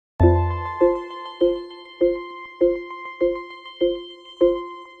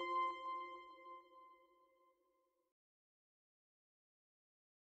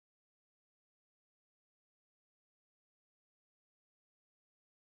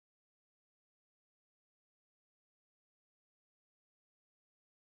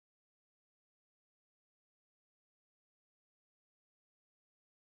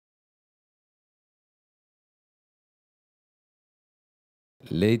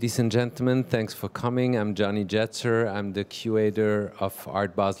Ladies and gentlemen, thanks for coming. I'm Gianni Jetzer. I'm the curator of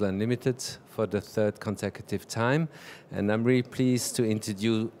Art Basel Unlimited for the third consecutive time. And I'm really pleased to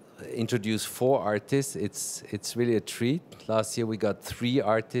introduce 4 artists. It's really a treat. Last year we got 3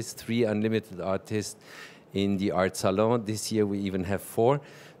 artists, 3 unlimited artists in the Art Salon. This year we even have 4.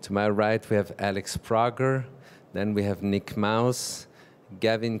 To my right we have Prager, then we have Mauss,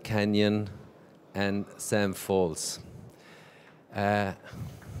 Gavin, Kenyon, and Sam Falls.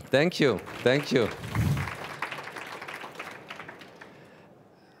 Thank you.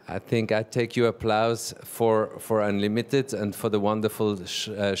 I think I take your applause for Unlimited and for the wonderful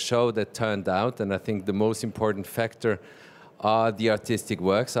show that turned out. And I think the most important factor are the artistic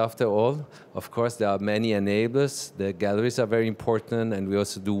works, after all. Of course, there are many enablers. The galleries are very important, and we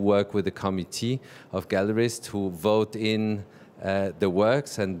also do work with the committee of gallerists who vote in the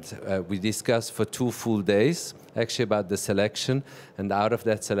works, and we discussed for 2 full days actually about the selection, and out of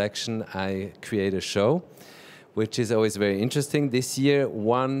that selection I create a show, which is always very interesting. This year,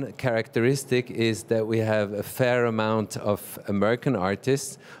 one characteristic is that we have a fair amount of American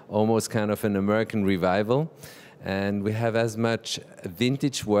artists, almost kind of an American revival, and we have as much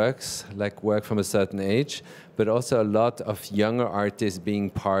vintage works, like work from a certain age, but also a lot of younger artists being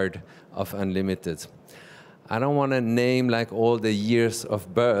part of Unlimited. I don't want to name like all the years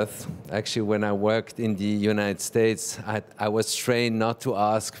of birth. Actually, when I worked in the United States, I was trained not to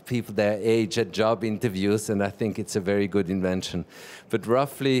ask people their age at job interviews, and I think it's a very good invention. But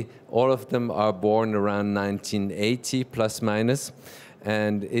roughly, all of them are born around 1980, plus minus.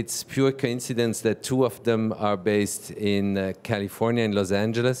 And it's pure coincidence that 2 of them are based in California, in Los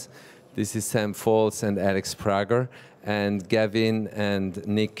Angeles. This is Sam Falls and Prager. And Gavin and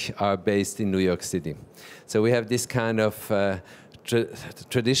Nick are based in New York City. So we have this kind of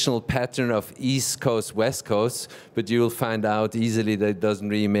traditional pattern of East Coast, West Coast, but you'll find out easily that it doesn't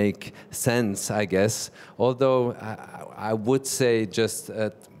really make sense, I guess. Although I would say just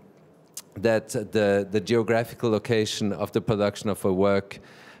that the geographical location of the production of a work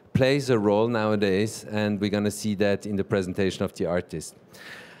plays a role nowadays, and we're going to see that in the presentation of the artist.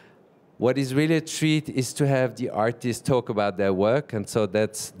 What is really a treat is to have the artists talk about their work, and so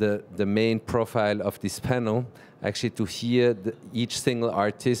that's the main profile of this panel, actually to hear each single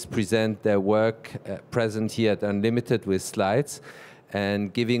artist present their work present here at Unlimited with slides,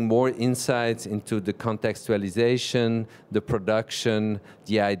 and giving more insights into the contextualization, the production,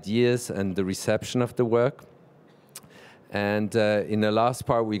 the ideas, and the reception of the work. And in the last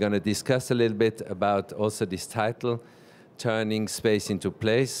part, we're going to discuss a little bit about also this title, Turning Space into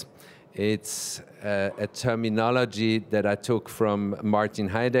Place. It's a terminology that I took from Martin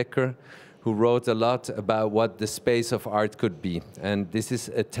Heidegger, who wrote a lot about what the space of art could be. And this is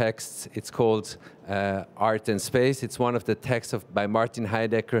a text, it's called Art and Space. It's one of the texts by Martin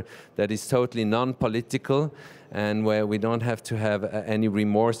Heidegger that is totally non-political, and where we don't have to have any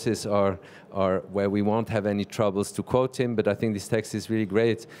remorses or where we won't have any troubles to quote him. But I think this text is really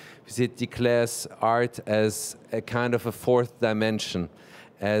great because it declares art as a kind of a 4th dimension,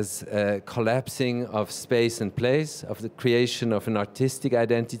 as a collapsing of space and place, of the creation of an artistic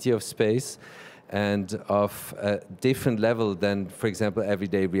identity of space, and of a different level than, for example,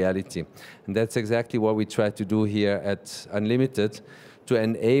 everyday reality. And that's exactly what we try to do here at Unlimited, to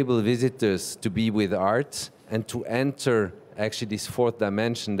enable visitors to be with art and to enter actually this 4th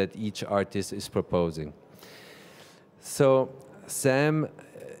dimension that each artist is proposing. So, Sam,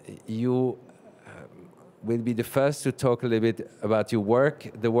 you will be the first to talk a little bit about your work.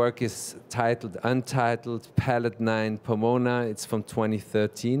 The work is titled Untitled, Palette 9, Pomona. It's from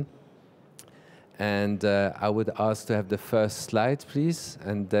 2013. And I would ask to have the first slide, please.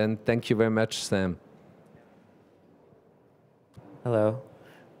 And then thank you very much, Sam. Hello.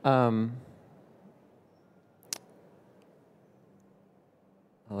 I'll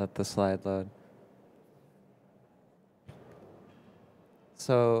let the slide load.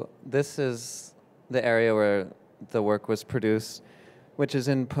 So this is the area where the work was produced, which is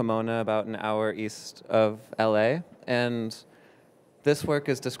in Pomona, about an hour east of LA. And this work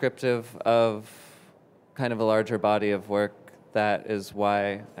is descriptive of kind of a larger body of work. That is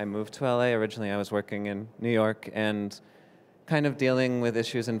why I moved to LA. Originally, I was working in New York and kind of dealing with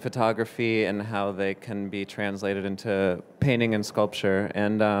issues in photography and how they can be translated into painting and sculpture.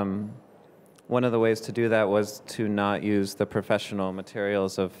 And one of the ways to do that was to not use the professional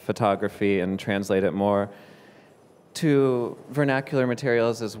materials of photography and translate it more to vernacular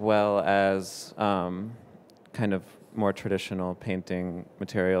materials, as well as kind of more traditional painting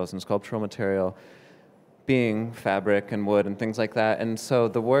materials and sculptural material, being fabric and wood and things like that. And so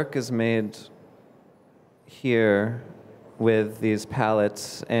the work is made here with these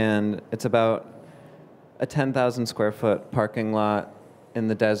pallets, and it's about a 10,000 square foot parking lot in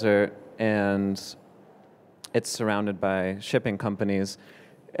the desert, and it's surrounded by shipping companies.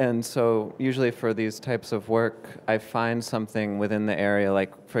 And so usually for these types of work, I find something within the area.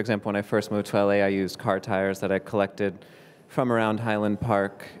 Like, for example, when I first moved to LA, I used car tires that I collected from around Highland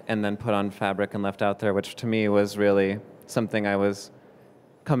Park and then put on fabric and left out there, which to me was really something I was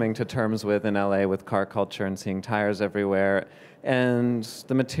coming to terms with in LA with car culture and seeing tires everywhere. And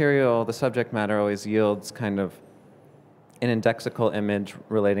the material, the subject matter always yields kind of an indexical image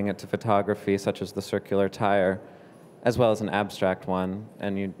relating it to photography, such as the circular tire, as well as an abstract one.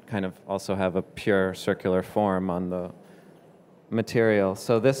 And you kind of also have a pure circular form on the material.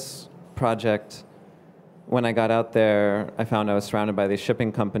 So this project, when I got out there, I found I was surrounded by these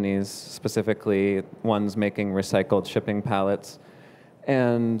shipping companies, specifically ones making recycled shipping pallets.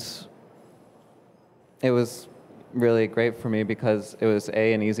 And it was really great for me because it was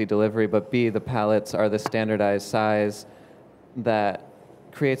A, an easy delivery, but B, the pallets are the standardized size that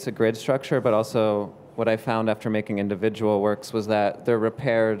creates a grid structure, but also what I found after making individual works was that they're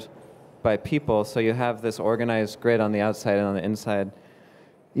repaired by people. So you have this organized grid on the outside, and on the inside,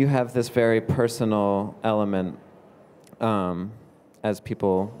 you have this very personal element as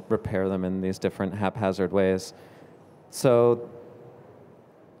people repair them in these different haphazard ways. So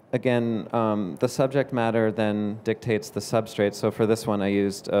again, the subject matter then dictates the substrate. So for this one, I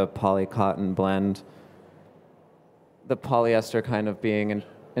used a poly-cotton blend. The polyester kind of being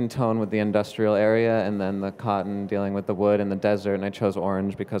in tone with the industrial area, and then the cotton dealing with the wood and the desert, and I chose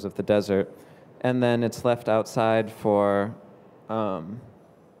orange because of the desert. And then it's left outside for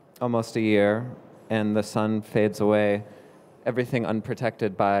almost a year, and the sun fades away, everything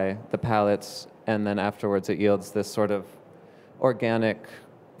unprotected by the pallets, and then afterwards it yields this sort of organic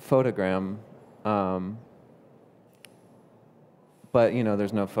photogram. But you know,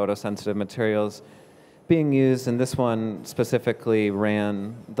 there's no photosensitive materials being used, and this one specifically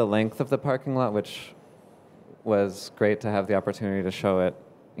ran the length of the parking lot, which was great to have the opportunity to show it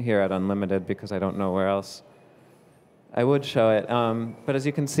here at Unlimited because I don't know where else I would show it. But as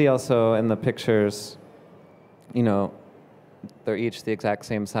you can see also in the pictures, you know, they're each the exact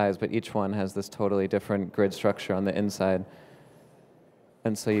same size, but each one has this totally different grid structure on the inside.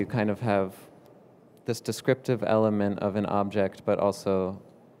 And so you kind of have this descriptive element of an object, but also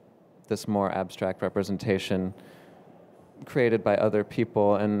this more abstract representation created by other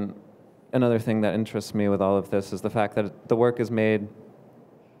people. And another thing that interests me with all of this is the fact that the work is made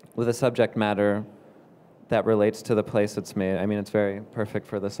with a subject matter that relates to the place it's made. I mean, it's very perfect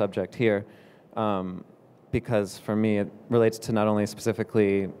for the subject here, because for me, it relates to not only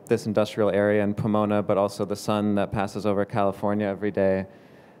specifically this industrial area in Pomona, but also the sun that passes over California every day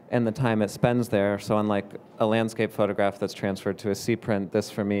and the time it spends there. So unlike a landscape photograph that's transferred to a sea print, this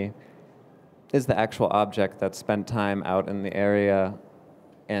for me is the actual object that spent time out in the area,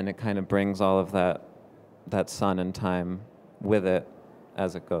 and it kind of brings all of that sun and time with it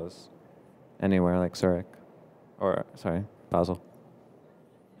as it goes anywhere, like Zurich, or sorry, Basel.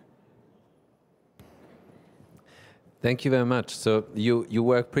 Thank you very much. So you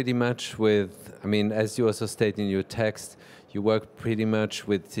work pretty much with, I mean, as you also state in your text, you work pretty much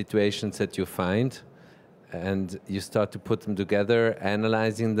with situations that you find, and you start to put them together,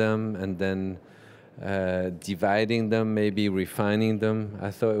 analyzing them, and then dividing them, maybe refining them.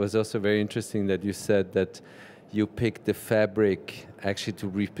 I thought it was also very interesting that you said that you picked the fabric actually to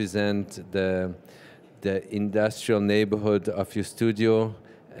represent the industrial neighborhood of your studio,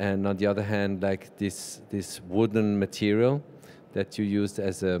 and on the other hand, like this wooden material that you used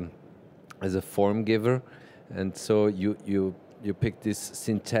as a form giver. And so you picked this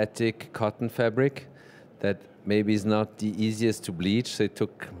synthetic cotton fabric that maybe is not the easiest to bleach, so it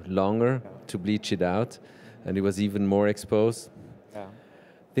took longer to bleach it out, and it was even more exposed. Yeah.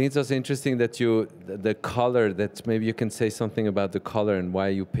 I think it's also interesting that the color, that maybe you can say something about the color and why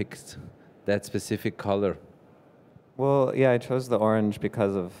you picked that specific color. Well, yeah, I chose the orange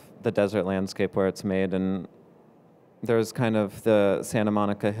because of the desert landscape where it's made, and there's kind of the Santa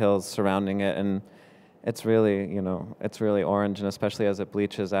Monica hills surrounding it, and it's really, you know, it's really orange, and especially as it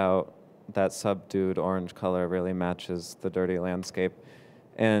bleaches out, that subdued orange color really matches the dirty landscape.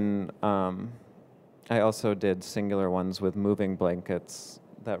 And I also did singular ones with moving blankets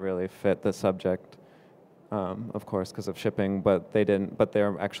that really fit the subject, of course, because of shipping, but they didn't, but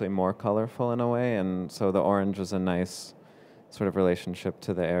they're actually more colorful in a way, and so the orange was a nice sort of relationship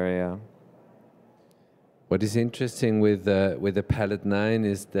to the area. What is interesting with the palette 9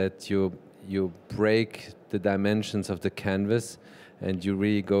 is that you break the dimensions of the canvas and you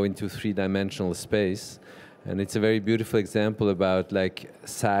really go into three-dimensional space. And it's a very beautiful example about like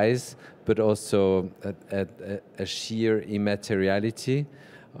size, but also a sheer immateriality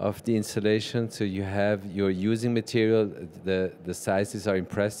of the installation. So you're using material, the sizes are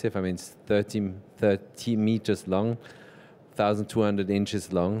impressive. I mean, it's 30 meters long, 1,200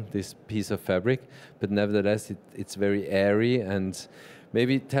 inches long, this piece of fabric, but nevertheless it's very airy. And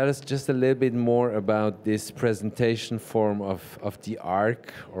maybe tell us just a little bit more about this presentation form of the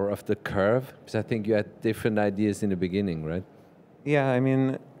arc or of the curve, because I think you had different ideas in the beginning, right? Yeah, I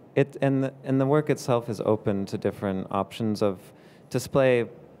mean, the work itself is open to different options of display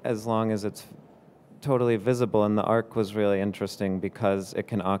as long as it's totally visible. And the arc was really interesting because it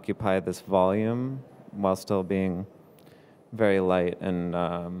can occupy this volume while still being very light, and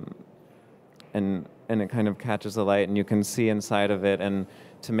it kind of catches the light and you can see inside of it. And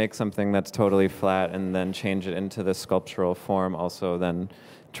to make something that's totally flat and then change it into the sculptural form also then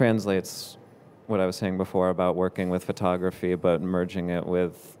translates what I was saying before about working with photography but merging it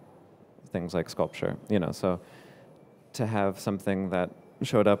with things like sculpture, you know. So to have something that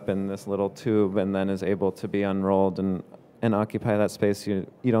showed up in this little tube and then is able to be unrolled and occupy that space, you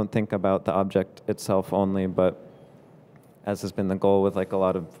don't think about the object itself only, but as has been the goal with like a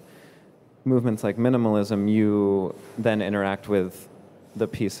lot of movements like minimalism, you then interact with the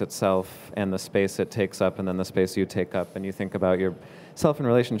piece itself and the space it takes up and then the space you take up, and you think about yourself in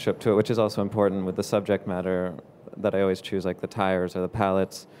relationship to it, which is also important with the subject matter that I always choose, like the tires or the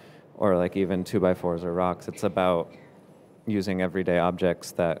pallets or like even 2x4s or rocks. It's about using everyday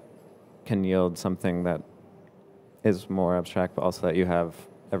objects that can yield something that is more abstract, but also that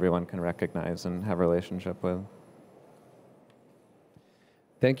everyone can recognize and have a relationship with.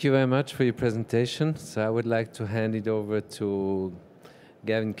 Thank you very much for your presentation. So I would like to hand it over to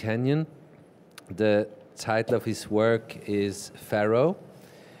Gavin Kenyon. The title of his work is Pharaoh.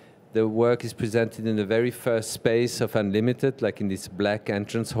 The work is presented in the very first space of Unlimited, like in this black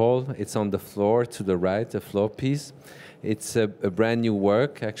entrance hall. It's on the floor to the right, a floor piece. It's a brand new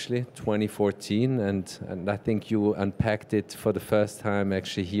work, actually, 2014, and I think you unpacked it for the first time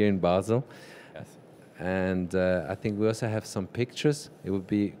actually here in Basel. And I think we also have some pictures. It would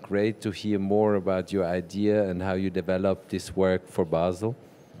be great to hear more about your idea and how you developed this work for Basel.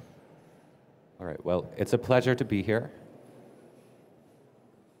 All right, well, it's a pleasure to be here.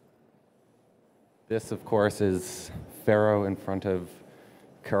 This, of course, is Pharaoh in front of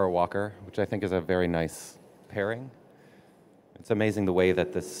Kara Walker, which I think is a very nice pairing. It's amazing the way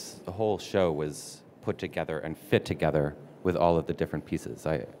that this whole show was put together and fit together with all of the different pieces.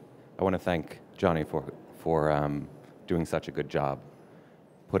 I want to thank Gianni for doing such a good job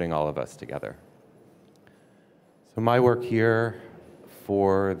putting all of us together. So my work here,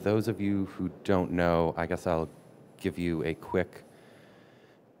 for those of you who don't know, I guess I'll give you a quick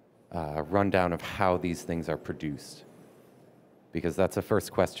rundown of how these things are produced, because that's the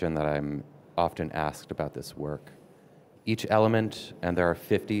first question that I'm often asked about this work. Each element, and there are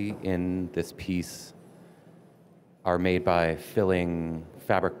 50 in this piece, are made by filling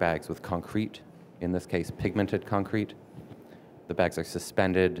fabric bags with concrete, in this case pigmented concrete. The bags are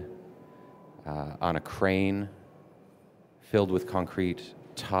suspended on a crane, filled with concrete,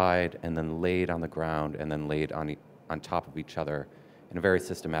 tied, and then laid on the ground, and then laid on top of each other in a very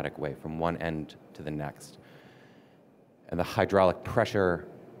systematic way from one end to the next. And the hydraulic pressure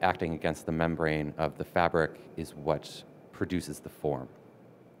acting against the membrane of the fabric is what produces the form.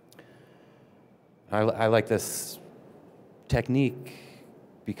 I like this technique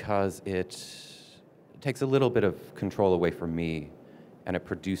because it takes a little bit of control away from me, and it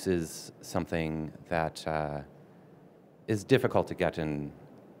produces something that is difficult to get in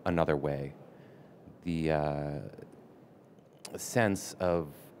another way. The sense of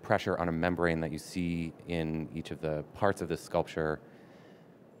pressure on a membrane that you see in each of the parts of this sculpture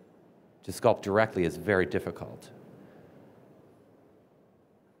to sculpt directly is very difficult.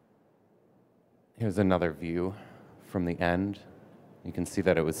 Here's another view from the end. You can see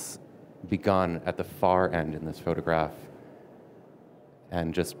that it was begun at the far end in this photograph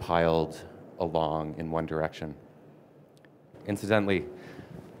and just piled along in one direction. Incidentally,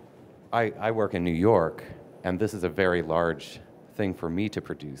 I work in New York, and this is a very large thing for me to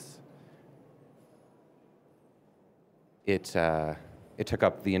produce. It took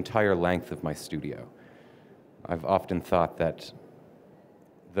up the entire length of my studio. I've often thought that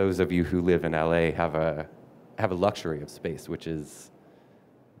those of you who live in LA have a luxury of space, which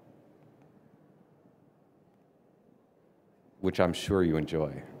I'm sure you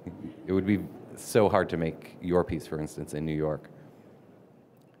enjoy. It would be so hard to make your piece, for instance, in New York.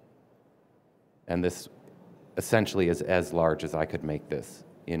 And this essentially is as large as I could make this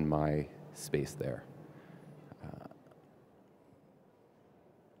in my space there.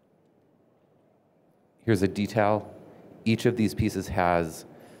 Here's a detail. Each of these pieces has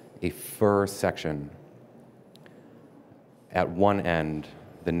a fur section at one end,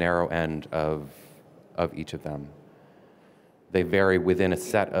 the narrow end of each of them. They vary within a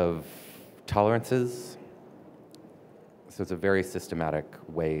set of tolerances, so it's a very systematic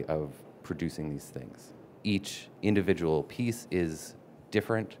way of producing these things. Each individual piece is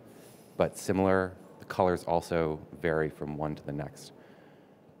different, but similar. The colors also vary from one to the next,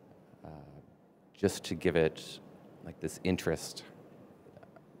 just to give it like this interest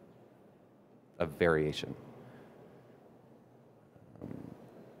of variation.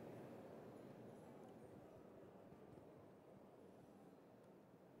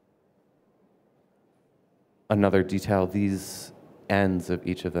 Another detail, these ends of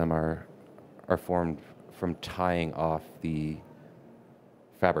each of them are formed from tying off the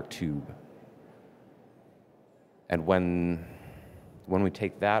fabric tube. And when we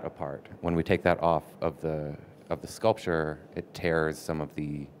take that apart, when we take that off of the sculpture, it tears some of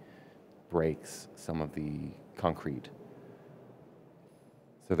the breaks, some of the concrete.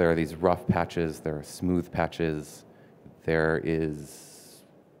 So there are these rough patches, there are smooth patches, there is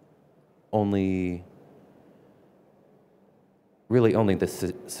really only the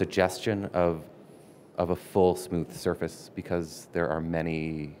suggestion of a full smooth surface, because there are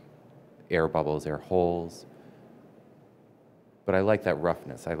many air bubbles, air holes. But I like that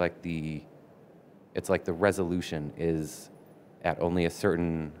roughness. I like it's like the resolution is at only a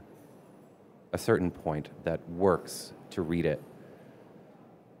certain point that works to read it.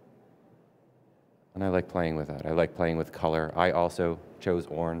 And I like playing with that. I like playing with color. I also chose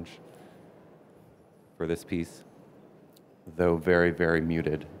orange for this piece, though very, very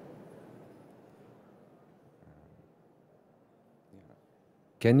muted.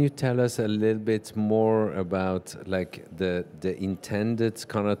 Can you tell us a little bit more about like the intended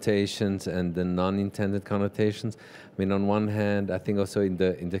connotations and the non-intended connotations? I mean, on one hand, I think also in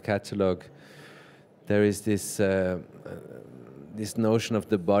the catalog, there is this this notion of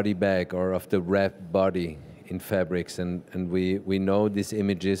the body bag or of the wrapped body in fabrics, and we know these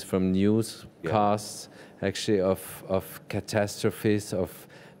images from newscasts, actually of catastrophes, of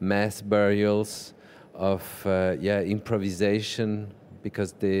mass burials, of improvisation,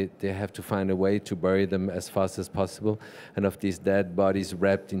 because they have to find a way to bury them as fast as possible, and of these dead bodies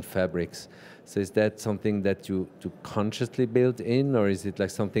wrapped in fabrics. So is that something that you consciously build in, or is it like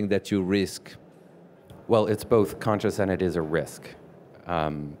something that you risk? Well, it's both conscious and it is a risk.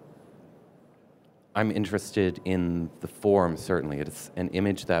 I'm interested in the form, certainly. It's an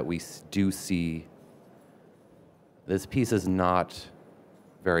image that we do see. This piece is not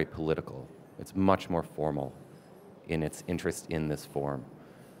very political. It's much more formal in its interest in this form.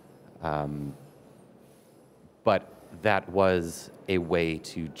 But that was a way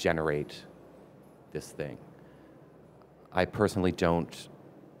to generate this thing. I personally don't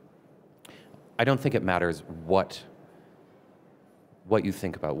think it matters what you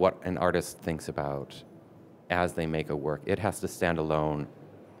think about, what an artist thinks about as they make a work. It has to stand alone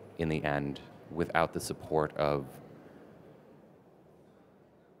in the end without the support of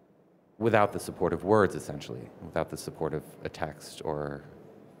words, essentially, without the support of a text or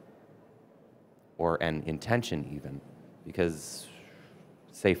an intention even. Because,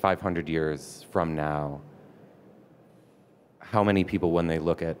 say, 500 years from now, how many people, when they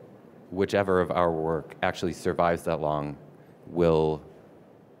look at whichever of our work actually survives that long, will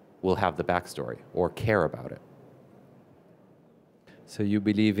have the backstory or care about it? So you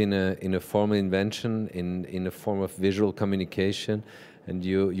believe in a formal invention, in a form of visual communication, and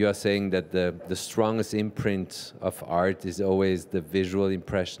you are saying that the strongest imprint of art is always the visual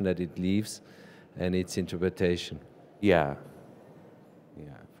impression that it leaves and its interpretation. Yeah,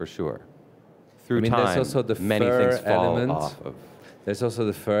 for sure. Through time, there's also the many fur things fall element. off of. There's also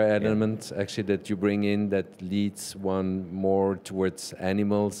the fur element, actually, that you bring in that leads one more towards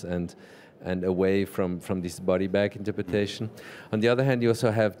animals and away from this body bag interpretation. On the other hand, you also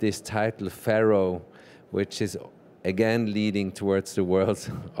have this title, Pharaoh, which is again leading towards the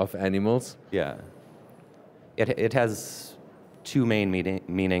world of animals. Yeah. It has two main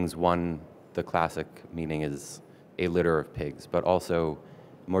meanings. One, the classic meaning is a litter of pigs, but also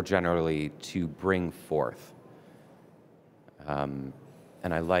more generally to bring forth. And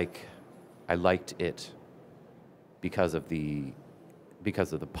I liked it because of the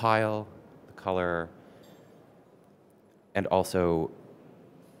pile, the color, and also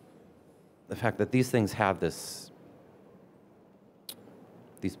the fact that these things have these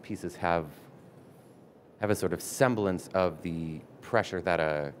pieces have a sort of semblance of the pressure that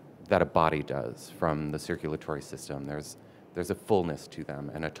a body does from the circulatory system. There's a fullness to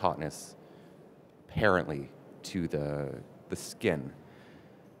them and a tautness, apparently to the skin,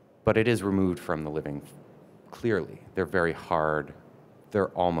 but it is removed from the living clearly. They're very hard. They're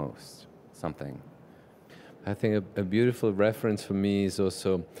almost something. I think a beautiful reference for me is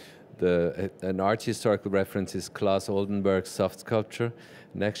also an art historical reference is Claes Oldenburg's soft sculpture,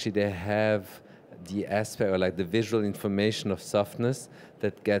 and actually they have the aspect or like the visual information of softness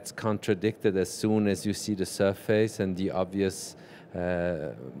that gets contradicted as soon as you see the surface and the obvious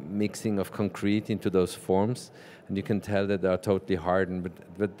mixing of concrete into those forms, and you can tell that they are totally hardened.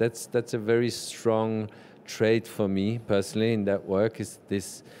 But that's a very strong trait for me personally in that work, is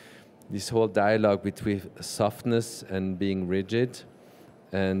this whole dialogue between softness and being rigid,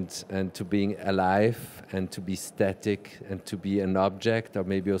 and to being alive and to be static and to be an object, or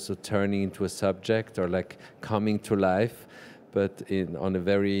maybe also turning into a subject or like coming to life, but on a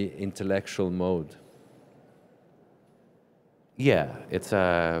very intellectual mode. Yeah,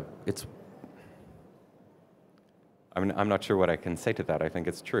 I'm not sure what I can say to that. I think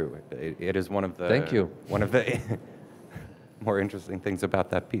it's true. It is one of the Thank you. One of the more interesting things about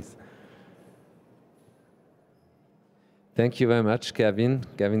that piece. Thank you very much, Gavin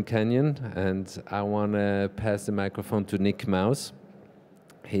Kenyon, and I want to pass the microphone to Nick Mauss.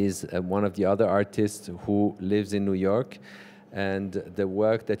 He's one of the other artists who lives in New York, and the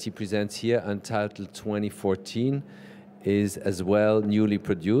work that he presents here, Untitled 2014, is as well newly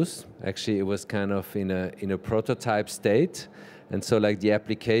produced. Actually, it was kind of in a prototype state, and so like the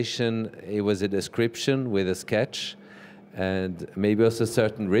application, it was a description with a sketch, and maybe also a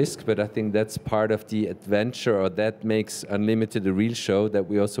certain risk, but I think that's part of the adventure, or that makes Unlimited a real show, that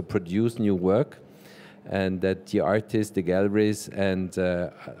we also produce new work, and that the artists, the galleries, and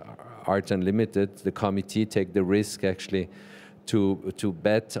Art Unlimited, the committee, take the risk actually to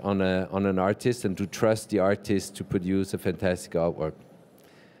bet on an artist and to trust the artist to produce a fantastic artwork.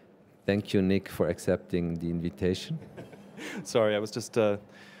 Thank you, Nick, for accepting the invitation. Sorry, I was just, I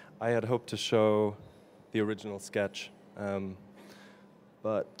had hoped to show the original sketch,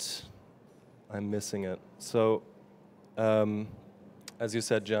 but I'm missing it. So, as you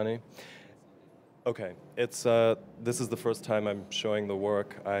said, Gianni, okay, this is the first time I'm showing the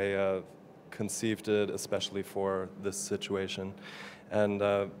work. I conceived it especially for this situation. And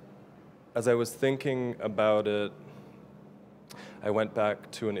as I was thinking about it, I went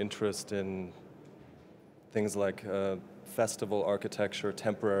back to an interest in things like festival architecture,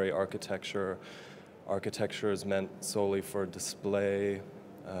 temporary architecture. Architecture is meant solely for display,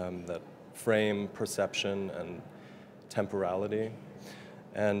 that frame perception and temporality.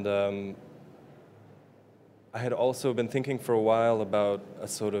 And I had also been thinking for a while about a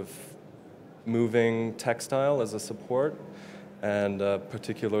sort of moving textile as a support, and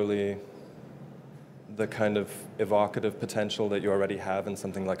particularly the kind of evocative potential that you already have in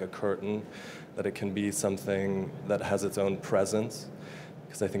something like a curtain, that it can be something that has its own presence,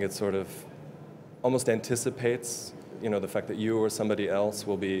 because I think it sort of almost anticipates, the fact that you or somebody else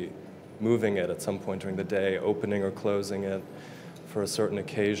will be moving it at some point during the day, opening or closing it for a certain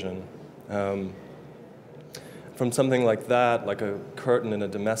occasion. From something like that, like a curtain in a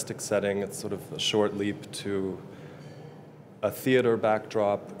domestic setting, it's sort of a short leap to a theater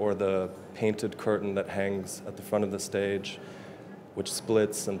backdrop, or the painted curtain that hangs at the front of the stage, which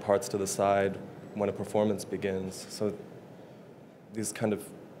splits and parts to the side when a performance begins. So these kind of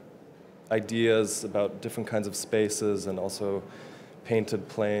ideas about different kinds of spaces and also painted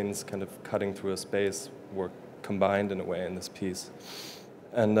planes kind of cutting through a space were combined in a way in this piece.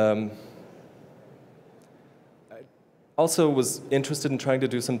 And I also was interested in trying to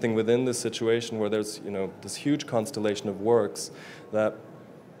do something within this situation where there's, this huge constellation of works that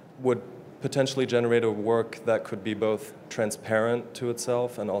would potentially generate a work that could be both transparent to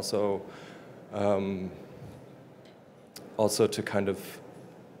itself and also to kind of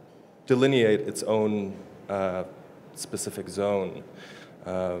delineate its own specific zone.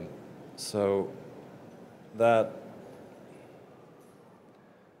 So that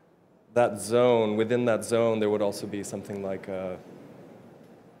zone, within that zone, there would also be something like a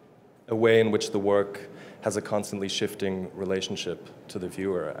way in which the work has a constantly shifting relationship to the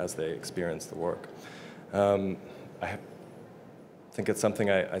viewer as they experience the work. I think it's something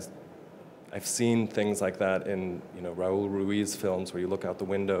I've seen things like that in Raul Ruiz films, where you look out the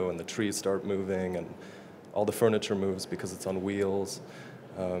window and the trees start moving and all the furniture moves because it's on wheels.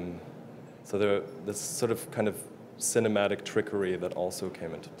 So this sort of kind of cinematic trickery that also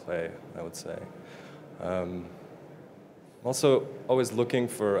came into play, I would say. Also always looking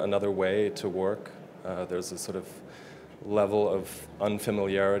for another way to work. There's a sort of level of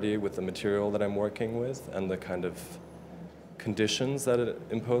unfamiliarity with the material that I'm working with and the kind of conditions that it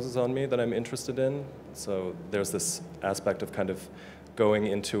imposes on me that I'm interested in. So there's this aspect of kind of going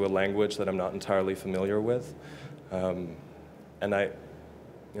into a language that I'm not entirely familiar with. And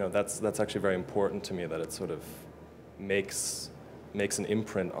that's actually very important to me, that it sort of makes an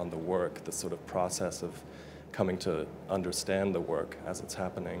imprint on the work, this sort of process of coming to understand the work as it's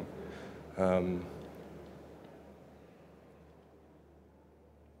happening. Let me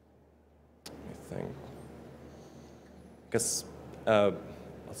think. I guess I'll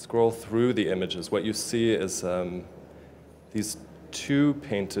scroll through the images. What you see is these two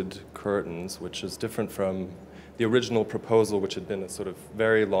painted curtains, which is different from the original proposal, which had been a sort of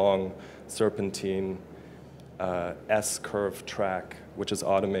very long serpentine S-curve track, which is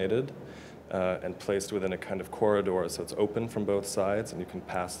automated and placed within a kind of corridor, so it's open from both sides and you can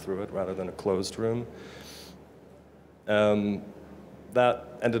pass through it rather than a closed room. That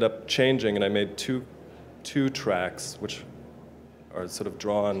ended up changing, and I made two tracks, which are sort of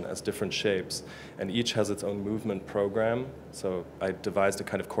drawn as different shapes, and each has its own movement program. So I devised a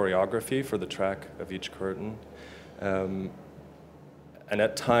kind of choreography for the track of each curtain. And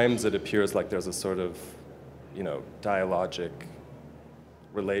at times it appears like there's a sort of, dialogic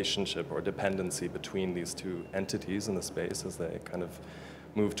relationship or dependency between these two entities in the space as they kind of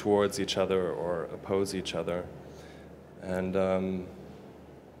move towards each other or oppose each other. And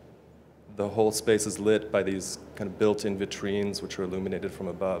the whole space is lit by these kind of built-in vitrines which are illuminated from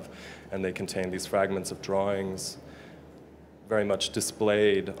above, and they contain these fragments of drawings very much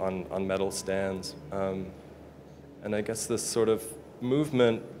displayed on metal stands. And I guess this sort of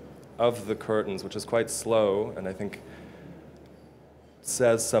movement of the curtains, which is quite slow, and I think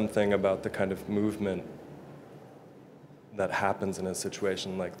says something about the kind of movement that happens in a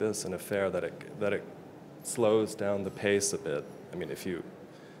situation like this, an affair, that it slows down the pace a bit. I mean, if you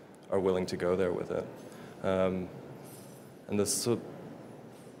are willing to go there with it. And this,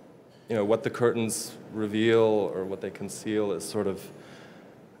 what the curtains reveal or what they conceal is sort of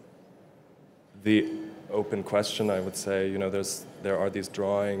the open question, I would say. There are these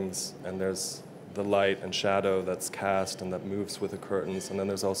drawings, and there's the light and shadow that's cast and that moves with the curtains, and then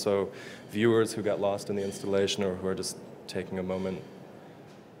there's also viewers who got lost in the installation or who are just taking a moment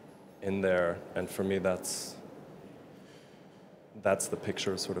in there. And for me, that's the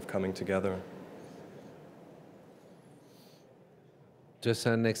picture sort of coming together. To a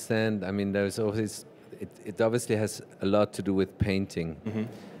certain extent, I mean, there's always, it obviously has a lot to do with painting. Mm-hmm.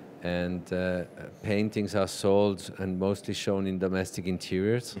 And paintings are sold and mostly shown in domestic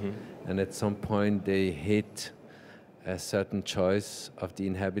interiors. Mm-hmm. And at some point they hit a certain choice of the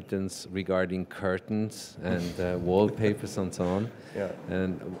inhabitants regarding curtains and wallpapers and so on. Yeah.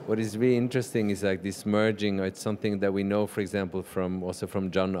 And what is really interesting is like this merging. It's something that we know, for example,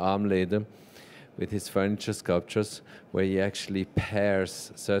 from John Armleder with his furniture sculptures, where he actually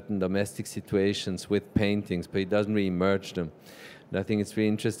pairs certain domestic situations with paintings, but he doesn't really merge them. And I think it's really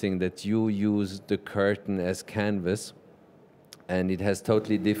interesting that you use the curtain as canvas, and it has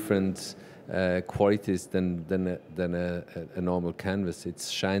totally different qualities than a normal canvas. It's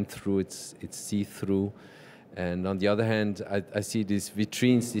shine through, it's see-through. And on the other hand, I see these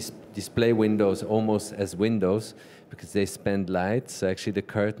vitrines, these display windows almost as windows, because they spend light. So actually the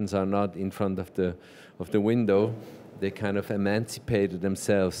curtains are not in front of the window. They kind of emancipated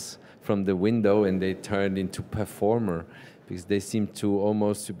themselves from the window, and they turned into performer, because they seem to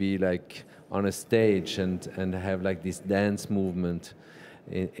almost to be like on a stage and have like this dance movement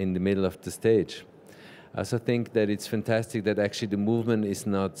in the middle of the stage. I also think that it's fantastic that actually the movement is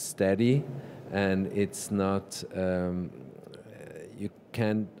not steady, and it's not, you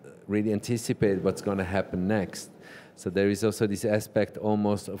can't really anticipate what's going to happen next. So there is also this aspect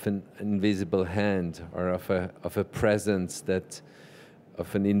almost of an invisible hand, or of a presence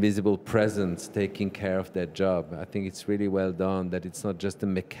of an invisible presence taking care of that job. I think it's really well done, that it's not just a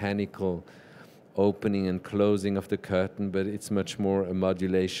mechanical opening and closing of the curtain, but it's much more a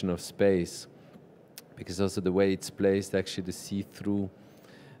modulation of space. Because also the way it's placed, actually the see-through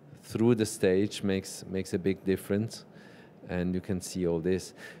through the stage makes a big difference. And you can see all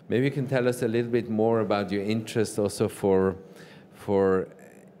this. Maybe you can tell us a little bit more about your interest also for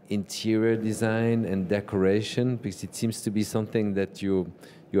interior design and decoration, because it seems to be something that you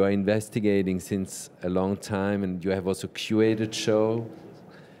are investigating since a long time, and you have also curated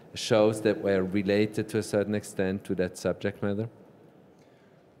shows that were related to a certain extent to that subject matter.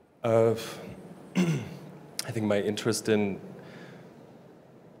 I think my interest in,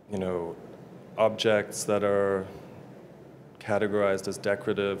 objects that are categorized as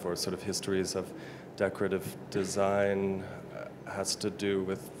decorative, or sort of histories of decorative design, has to do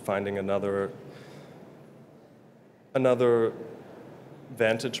with finding another another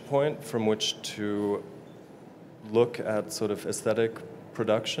vantage point from which to look at sort of aesthetic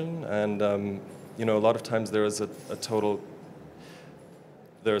production. And you know, a lot of times there is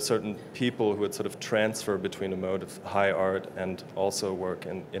there are certain people who would sort of transfer between a mode of high art and also work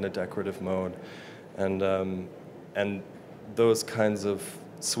in a decorative mode. And those kinds of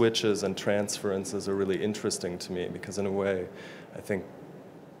switches and transferences are really interesting to me, because in a way, I think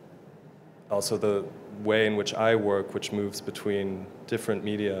also the way in which I work, which moves between different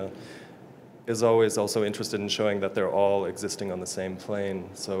media, is always also interested in showing that they're all existing on the same plane.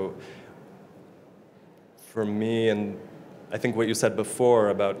 So for me, and I think what you said before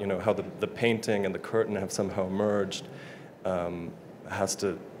about, you know, how the painting and the curtain have somehow merged, has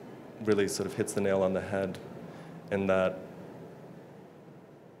to really sort of hits the nail on the head, in that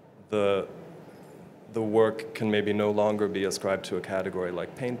the work can maybe no longer be ascribed to a category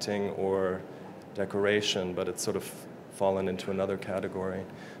like painting or decoration, but it's sort of fallen into another category.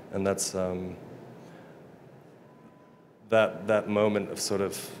 And that's that moment of sort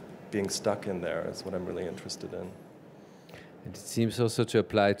of being stuck in there is what I'm really interested in. And it seems also to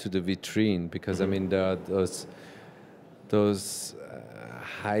apply to the vitrine, because I mean there are those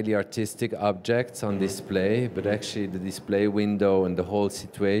highly artistic objects on display, but actually the display window and the whole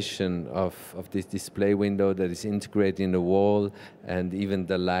situation of this display window that is integrated in the wall, and even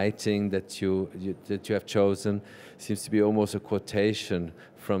the lighting that you have chosen, seems to be almost a quotation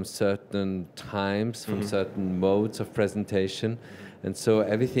from certain times, from certain modes of presentation. And so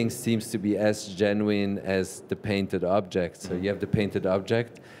everything seems to be as genuine as the painted object. So you have the painted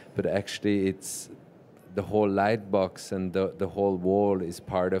object, but actually it's the whole light box and the whole wall is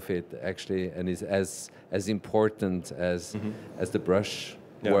part of it, actually, and is as important as the brush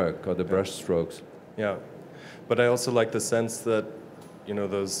work or the brush strokes. Yeah, but I also like the sense that, you know,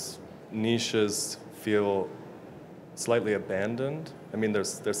 those niches feel slightly abandoned. I mean,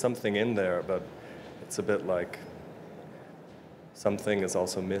 there's something in there, but it's a bit like something is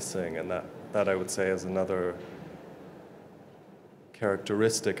also missing, and that I would say is another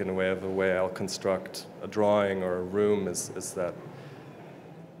characteristic in a way of the way I'll construct a drawing or a room, is that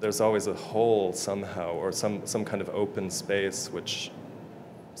there's always a hole somehow, or some kind of open space which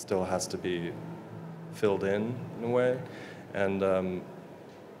still has to be filled in a way. And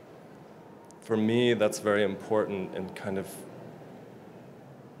for me, that's very important in kind of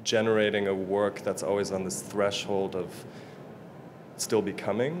generating a work that's always on this threshold of still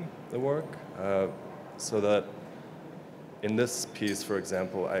becoming the work, so that in this piece, for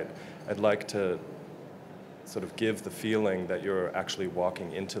example, I'd like to sort of give the feeling that you're actually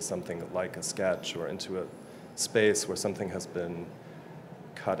walking into something like a sketch, or into a space where something has been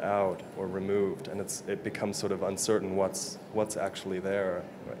cut out or removed, and it becomes sort of uncertain what's actually there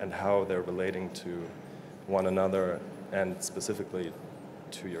and how they're relating to one another, and specifically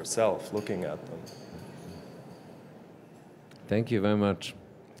to yourself looking at them. Thank you very much,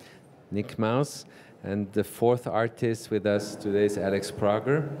 Nick Mauss. And the fourth artist with us today is Alex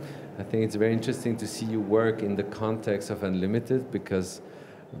Prager. I think it's very interesting to see you work in the context of Unlimited, because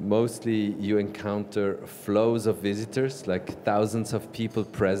mostly you encounter flows of visitors, like thousands of people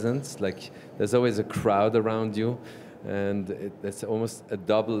present, like there's always a crowd around you, and it's almost a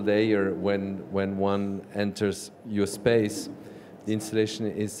double layer when one enters your space. The installation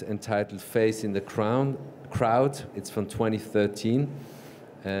is entitled Face in the Crowd. It's from 2013.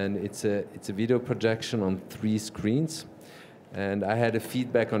 And it's a video projection on 3 screens. And I had a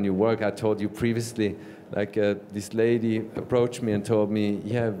feedback on your work. I told you previously, like this lady approached me and told me,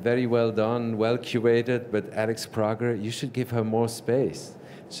 yeah, very well done, well curated, but Alex Prager, you should give her more space.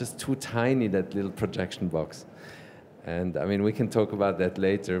 It's just too tiny, that little projection box. And I mean, we can talk about that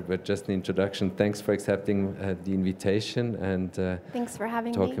later, but just an introduction. Thanks for accepting the invitation, and thanks for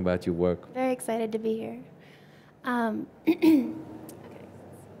having me. Talking about your work. Very excited to be here.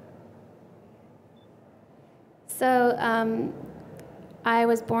 So I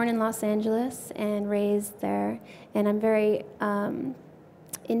was born in Los Angeles and raised there, and I'm very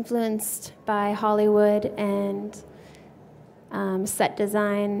influenced by Hollywood and set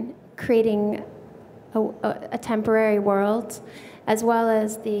design, creating a temporary world, as well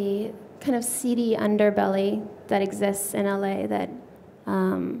as the kind of seedy underbelly that exists in LA that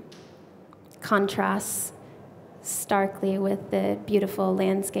contrasts starkly with the beautiful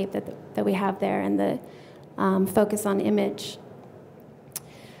landscape that we have there, and the focus on image.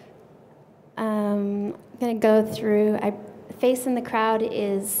 I'm going to go through, Face in the Crowd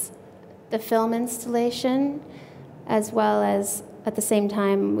is the film installation, as well as at the same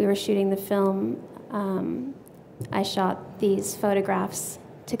time we were shooting the film, I shot these photographs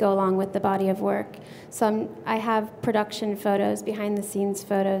to go along with the body of work. So I have production photos, behind-the-scenes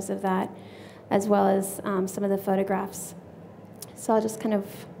photos of that, as well as some of the photographs. So I'll just kind of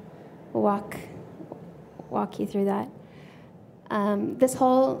walk you through that. This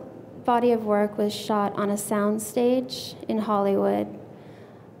whole body of work was shot on a sound stage in Hollywood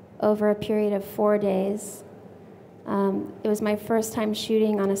over a period of 4 days. It was my first time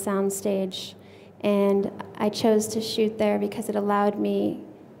shooting on a sound stage, and I chose to shoot there because it allowed me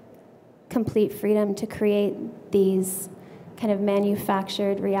complete freedom to create these kind of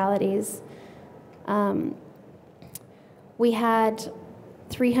manufactured realities. We had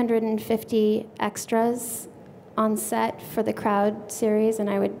 350 extras on set for the Crowd series, and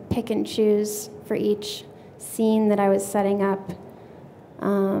I would pick and choose for each scene that I was setting up.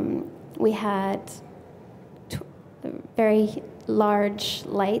 We had very large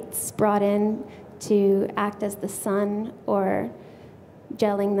lights brought in to act as the sun, or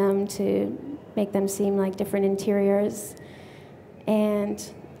gelling them to make them seem like different interiors. And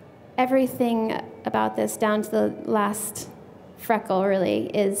everything about this, down to the last freckle really,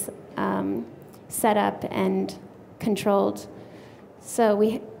 is set up and controlled. So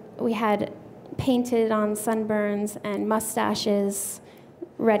we had painted on sunburns and mustaches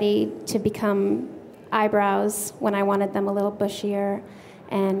ready to become eyebrows when I wanted them a little bushier,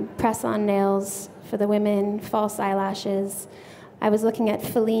 and press-on nails for the women, false eyelashes. I was looking at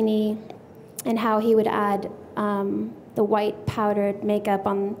Fellini and how he would add the white powdered makeup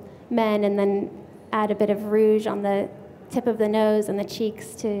on men and then add a bit of rouge on the tip of the nose and the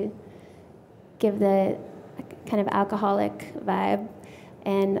cheeks to give the kind of alcoholic vibe.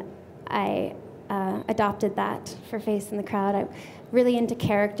 And I adopted that for Face in the Crowd. I'm really into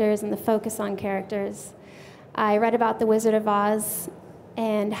characters and the focus on characters. I read about the Wizard of Oz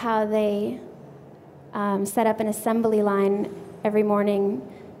and how they set up an assembly line every morning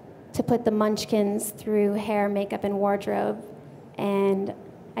to put the munchkins through hair, makeup, and wardrobe. And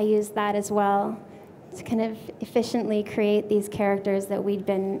I used that as well to kind of efficiently create these characters that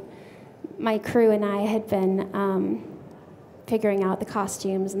my crew and I had been figuring out the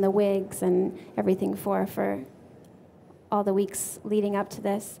costumes and the wigs and everything for all the weeks leading up to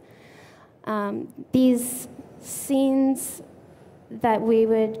this. These scenes that we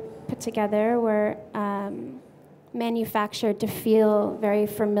would put together were manufactured to feel very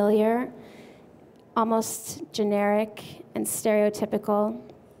familiar, almost generic and stereotypical.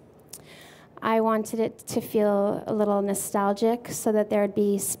 I wanted it to feel a little nostalgic, so that there would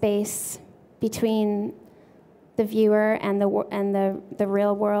be space between the viewer and the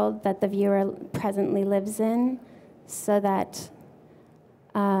real world that the viewer presently lives in, so that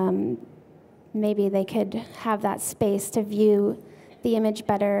maybe they could have that space to view the image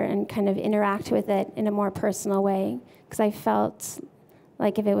better and kind of interact with it in a more personal way. Because I felt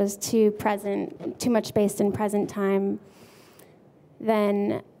like if it was too much based in present time,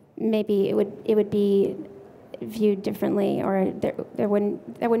 then maybe it would be viewed differently, or there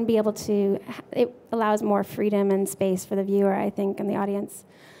wouldn't be able to. It allows more freedom and space for the viewer, I think, and the audience.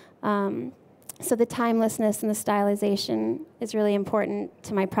 So the timelessness and the stylization is really important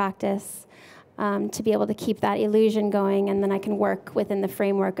to my practice, to be able to keep that illusion going, and then I can work within the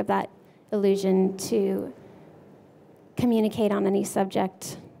framework of that illusion to communicate on any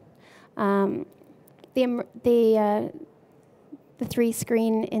subject. The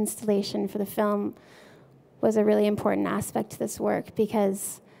 3-screen installation for the film was a really important aspect to this work,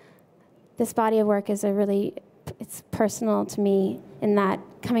 because this body of work is it's personal to me, in that,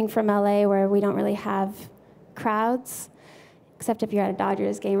 coming from LA, where we don't really have crowds, except if you're at a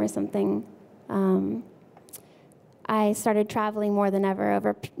Dodgers game or something. I started traveling more than ever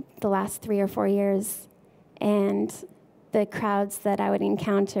over the last 3 or 4 years, and the crowds that I would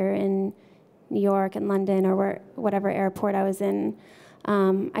encounter in New York and London, or whatever airport I was in,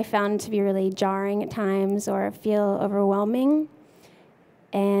 I found to be really jarring at times, or feel overwhelming.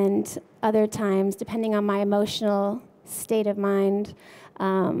 And other times, depending on my emotional state of mind,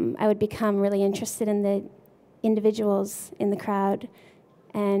 I would become really interested in the individuals in the crowd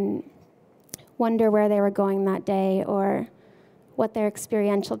and wonder where they were going that day, or what their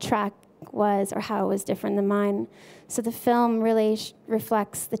experiential track was, or how it was different than mine. So the film really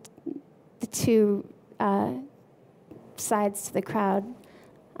reflects the two sides to the crowd.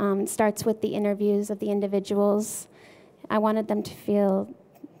 It starts with the interviews of the individuals. I wanted them to feel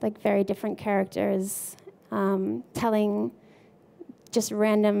like very different characters, telling just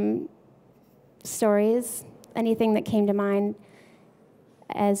random stories, anything that came to mind,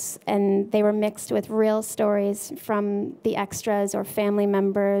 and they were mixed with real stories from the extras, or family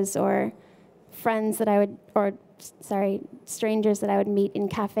members, or friends that or strangers that I would meet in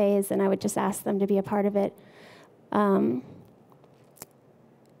cafes, and I would just ask them to be a part of it.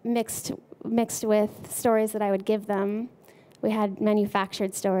 Mixed with stories that I would give them. We had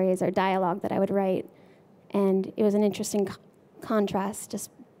manufactured stories or dialogue that I would write, and it was an interesting contrast.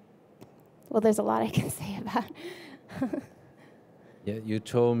 Well, there's a lot I can say about. Yeah, you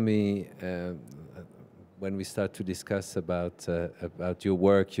told me when we start to discuss about your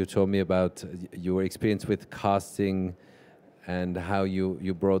work, you told me about your experience with casting and how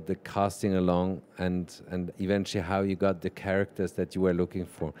you brought the casting along, and eventually how you got the characters that you were looking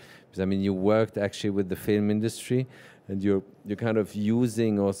for. Because I mean, you worked actually with the film industry, and you're kind of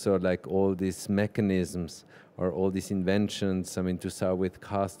using also like all these mechanisms or all these inventions. I mean, to start with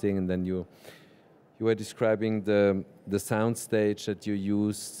casting, and then you were describing the sound stage that you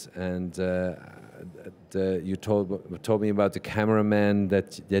used, and you told me about the cameraman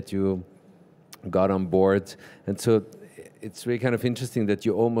that you got on board, and so it's really kind of interesting that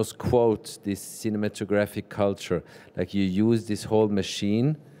you almost quote this cinematographic culture, like you use this whole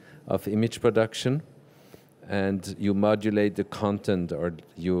machine of image production, and you modulate the content, or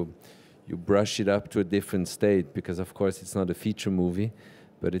you brush it up to a different state, because of course it's not a feature movie,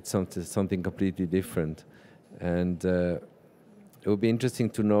 but it's something completely different. And it would be interesting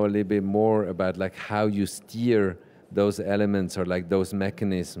to know a little bit more about like how you steer those elements or like those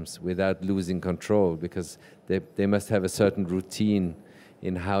mechanisms without losing control, because they must have a certain routine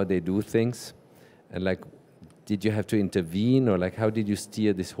in how they do things. And like, did you have to intervene, or like how did you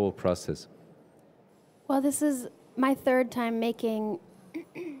steer this whole process? Well, this is my third time making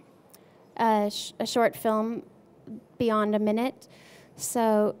a short film beyond a minute.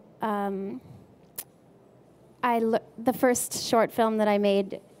 So the first short film that I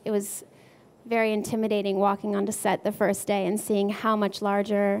made, it was very intimidating walking onto set the first day and seeing how much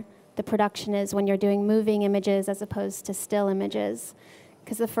larger the production is when you're doing moving images as opposed to still images.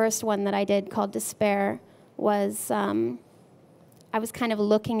 Because the first one that I did, called Despair, was I was kind of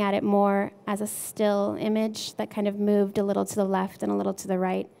looking at it more as a still image that kind of moved a little to the left and a little to the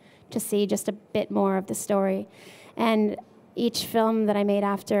right to see just a bit more of the story. And each film that I made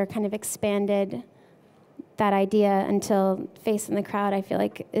after kind of expanded that idea until Face in the Crowd, I feel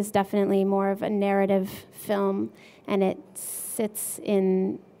like, is definitely more of a narrative film, and it sits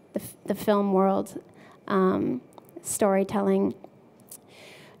in the film world, storytelling.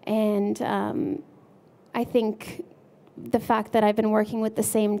 And I think the fact that I've been working with the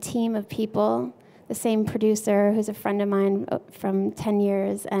same team of people, the same producer who's a friend of mine from 10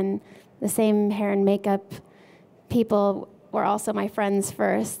 years, and the same hair and makeup people were also my friends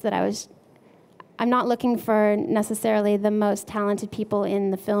first, that I'm not looking for necessarily the most talented people in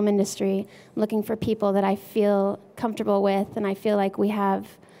the film industry. I'm looking for people that I feel comfortable with, and I feel like we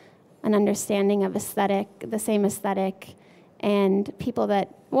have an understanding of aesthetic, the same aesthetic, and people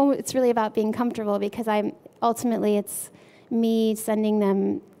that, well, it's really about being comfortable, because ultimately it's me sending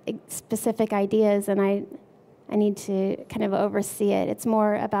them specific ideas, and I need to kind of oversee it. It's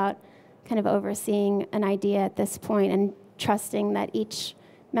more about kind of overseeing an idea at this point and trusting that each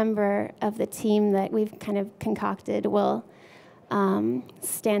member of the team that we've kind of concocted will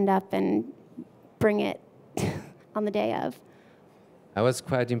stand up and bring it on the day of. I was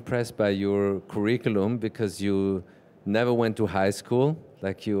quite impressed by your curriculum, because you never went to high school.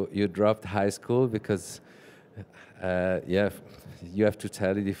 Like you dropped high school because, yeah, you have to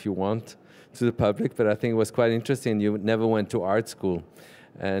tell it if you want to the public, but I think it was quite interesting. You never went to art school,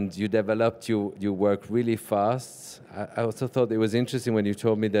 and you developed your work really fast. I also thought it was interesting when you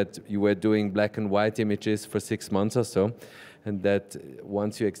told me that you were doing black and white images for 6 months or so, and that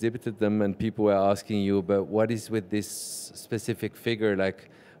once you exhibited them and people were asking you, but what is with this specific figure? Like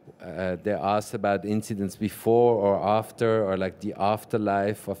they asked about incidents before or after, or like the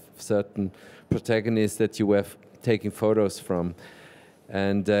afterlife of certain protagonists that you were taking photos from.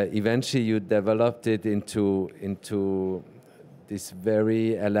 And eventually you developed it into this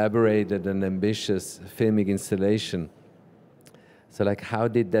very elaborated and ambitious filmic installation. So like, how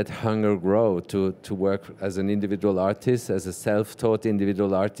did that hunger grow to work as an individual artist, as a self-taught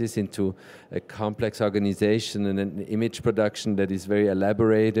individual artist, into a complex organization and an image production that is very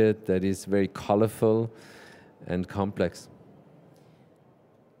elaborated, that is very colorful and complex?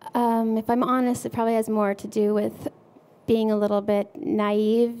 If I'm honest, it probably has more to do with being a little bit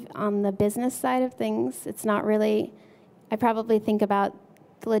naive on the business side of things. It's not really, I probably think about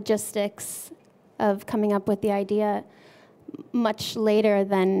the logistics of coming up with the idea much later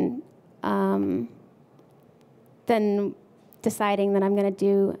than deciding that I'm going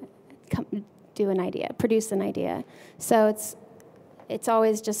to do an idea, produce an idea. So it's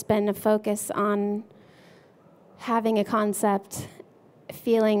always just been a focus on having a concept,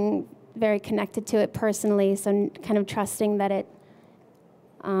 feeling very connected to it personally, so kind of trusting that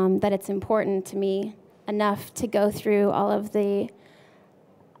it's important to me enough to go through all of the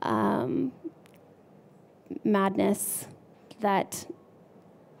madness that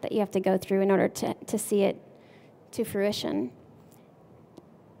you have to go through in order to see it to fruition.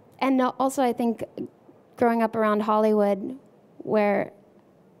 And also, I think growing up around Hollywood, where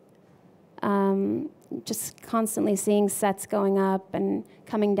just constantly seeing sets going up and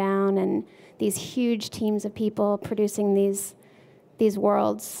coming down, and these huge teams of people producing these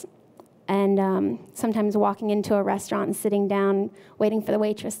worlds, and sometimes walking into a restaurant and sitting down, waiting for the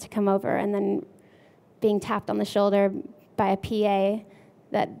waitress to come over, and then being tapped on the shoulder by a PA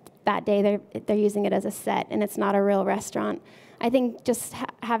that day they're using it as a set, and it's not a real restaurant. I think just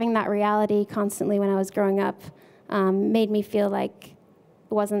having that reality constantly when I was growing up made me feel like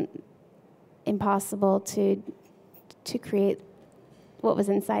it wasn't impossible to create what was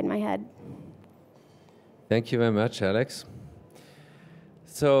inside my head. Thank you very much, Alex.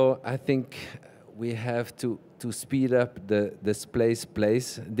 So I think we have to speed up this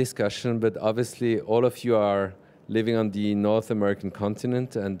place discussion, but obviously all of you are living on the North American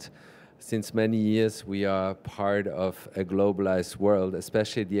continent, and since many years we are part of a globalized world,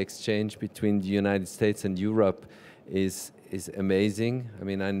 especially the exchange between the United States and Europe is amazing. I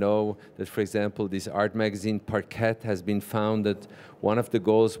mean, I know that, for example, this art magazine Parquet has been founded. One of the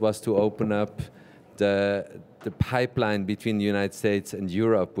goals was to open up the pipeline between the United States and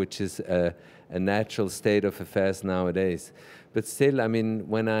Europe, which is a natural state of affairs nowadays. But still, I mean,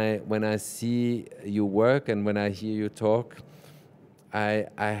 when I see you work and when I hear you talk, I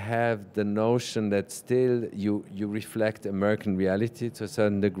have the notion that still you reflect American reality to a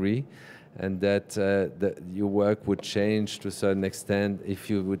certain degree, and that your work would change to a certain extent if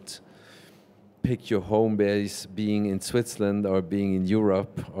you would pick your home base being in Switzerland or being in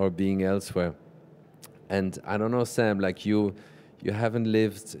Europe or being elsewhere. And I don't know, Sam, like you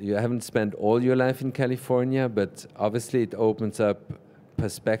haven't spent all your life in California, but obviously it opens up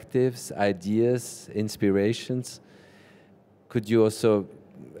perspectives, ideas, inspirations. Could you also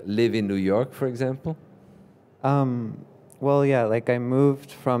live in New York, for example? Well, yeah, like I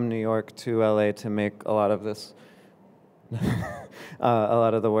moved from New York to LA to make a lot of this, a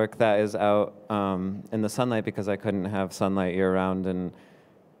lot of the work that is out in the sunlight, because I couldn't have sunlight year round in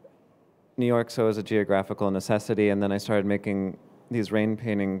New York, so it was a geographical necessity. And then I started making these rain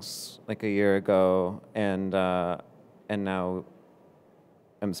paintings like a year ago, and now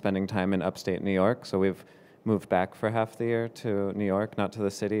I'm spending time in upstate New York. So we've moved back for half the year to New York, not to the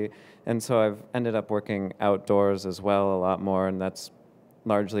city. And so I've ended up working outdoors as well a lot more, and that's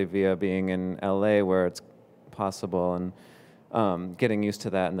largely via being in LA where it's possible, and getting used to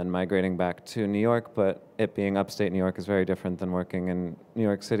that and then migrating back to New York. But it being upstate New York is very different than working in New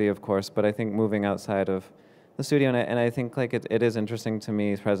York City, of course. But I think moving outside of the studio, and I think like it is interesting to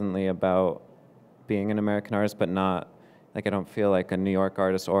me presently about being an American artist, but not, like I don't feel like a New York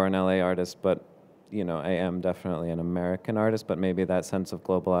artist or an LA artist, but you know, I am definitely an American artist, but maybe that sense of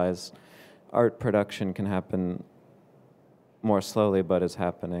globalized art production can happen more slowly, but it's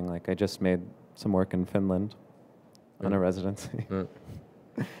happening. Like I just made some work in Finland on a residency.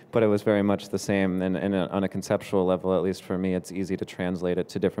 But it was very much the same, and on a conceptual level, at least for me, it's easy to translate it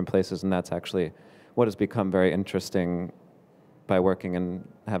to different places, and that's actually what has become very interesting by working and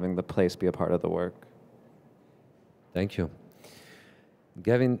having the place be a part of the work. Thank you.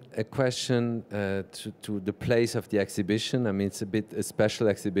 Gavin, a question to the place of the exhibition. I mean, it's a bit a special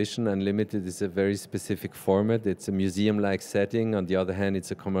exhibition. Unlimited is a very specific format. It's a museum-like setting. On the other hand,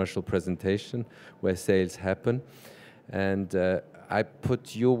 it's a commercial presentation where sales happen. And I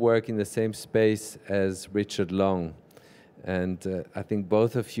put your work in the same space as Richard Long. And I think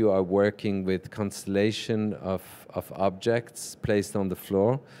both of you are working with constellation of objects placed on the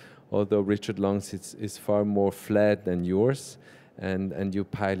floor, although Richard Long's is far more flat than yours. And you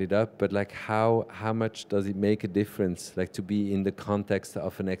pile it up, but like how much does it make a difference, like to be in the context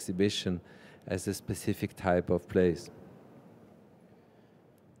of an exhibition as a specific type of place?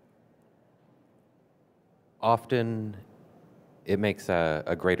 Often it makes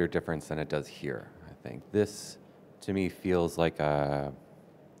a greater difference than it does here, I think. This, to me, feels like a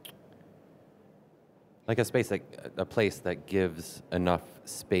space, like a place that gives enough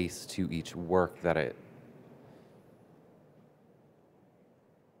space to each work that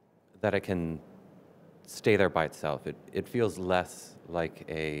it can stay there by itself. It feels less like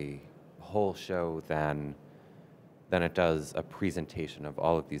a whole show than it does a presentation of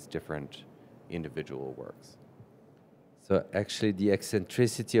all of these different individual works. So actually the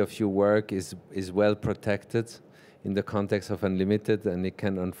eccentricity of your work is well protected, in the context of unlimited, and it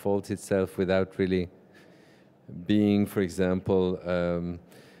can unfold itself without really being, for example,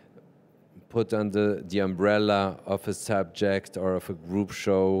 put under the umbrella of a subject or of a group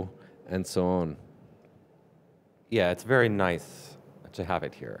show and so on. Yeah, it's very nice to have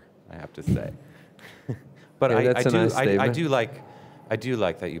it here, I have to say. But Yeah, I do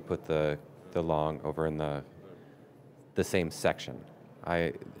like that you put the long over in the same section.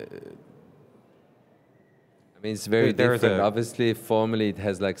 I mean, it's very different. Obviously, formally, it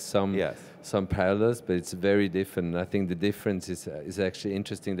has like some parallels, but it's very different. I think the difference is actually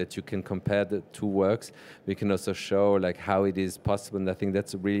interesting that you can compare the two works. We can also show like how it is possible, and I think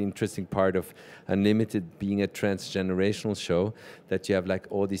that's a really interesting part of Unlimited being a transgenerational show, that you have like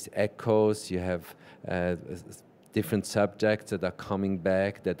all these echoes, you have different subjects that are coming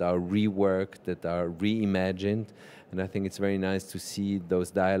back, that are reworked, that are reimagined. And I think it's very nice to see those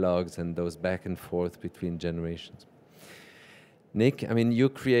dialogues and those back and forth between generations. Nick, I mean, you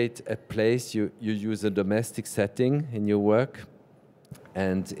create a place, you use a domestic setting in your work,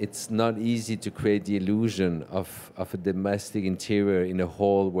 and it's not easy to create the illusion of a domestic interior in a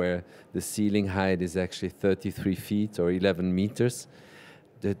hall where the ceiling height is actually 33 feet or 11 meters.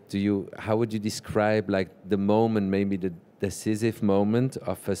 How would you describe like the moment, maybe the decisive moment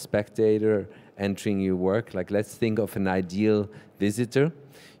of a spectator entering your work? Like, let's think of an ideal visitor,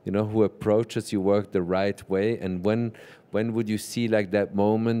 you know, who approaches your work the right way, and when would you see like that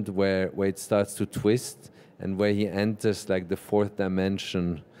moment where it starts to twist and where he enters like the fourth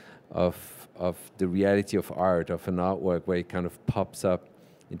dimension of the reality of art, of an artwork, where it kind of pops up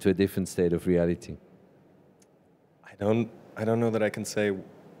into a different state of reality? I don't know that I can say,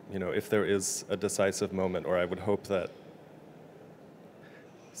 you know, if there is a decisive moment, or I would hope that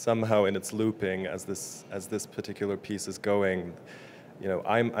somehow in its looping, as this particular piece is going, you know,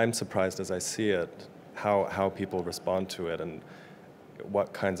 I'm surprised as I see it how people respond to it and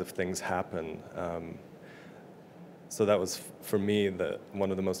what kinds of things happen. So that was for me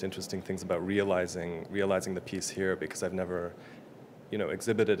one of the most interesting things about realizing the piece here, because I've never, you know,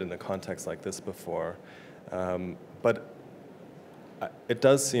 exhibited in a context like this before. But it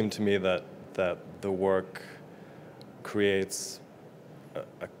does seem to me that the work creates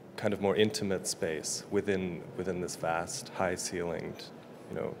a kind of more intimate space within this vast, high-ceilinged,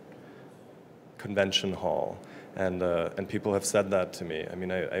 you know, convention hall, and people have said that to me. I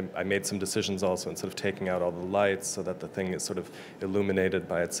mean, I made some decisions also in sort of taking out all the lights so that the thing is sort of illuminated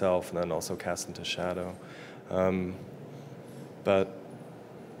by itself and then also cast into shadow. But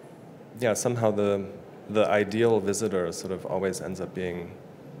yeah, somehow the ideal visitor sort of always ends up being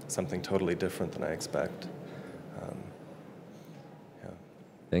something totally different than I expect. Yeah.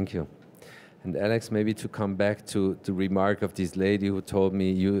 Thank you. And Alex, maybe to come back to the remark of this lady who told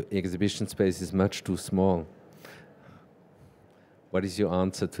me your exhibition space is much too small. What is your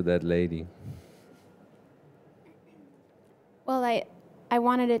answer to that lady? Well, I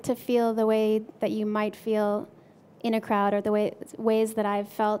wanted it to feel the way that you might feel in a crowd, or the ways that I've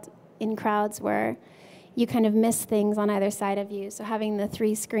felt in crowds where you kind of miss things on either side of you. So having the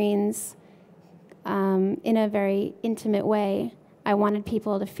 3 screens in a very intimate way, I wanted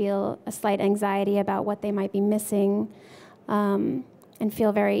people to feel a slight anxiety about what they might be missing, and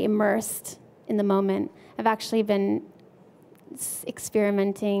feel very immersed in the moment. I've actually been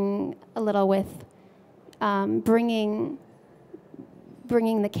experimenting a little with bringing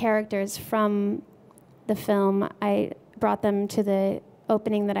the characters from the film. I brought them to the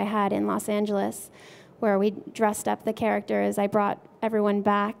opening that I had in Los Angeles, where we dressed up the characters. I brought everyone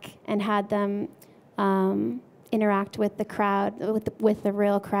back and had them interact with the crowd, with the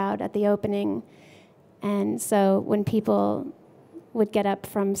real crowd at the opening. And so when people would get up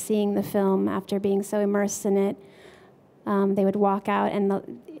from seeing the film after being so immersed in it, they would walk out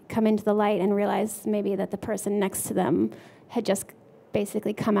and come into the light and realize maybe that the person next to them had just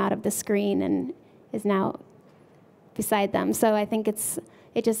basically come out of the screen and is now beside them. So I think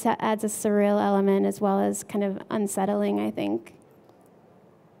it just adds a surreal element as well as kind of unsettling, I think.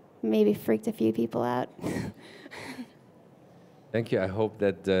 Maybe freaked a few people out. Thank you. I hope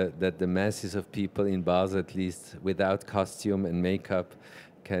that the masses of people in Basel, at least without costume and makeup,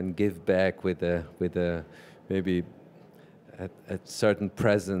 can give back with a maybe a certain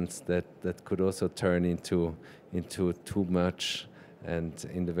presence that could also turn into too much, and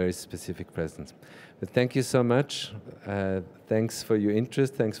in the very specific presence. But thank you so much. Thanks for your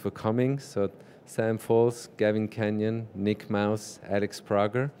interest. Thanks for coming. So Sam Falls, Gavin Kenyon, Nick Mauss, Alex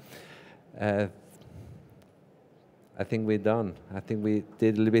Prager. I think we're done. I think we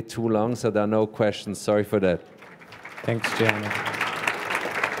did a little bit too long, so there are no questions. Sorry for that. Thanks, Gianni.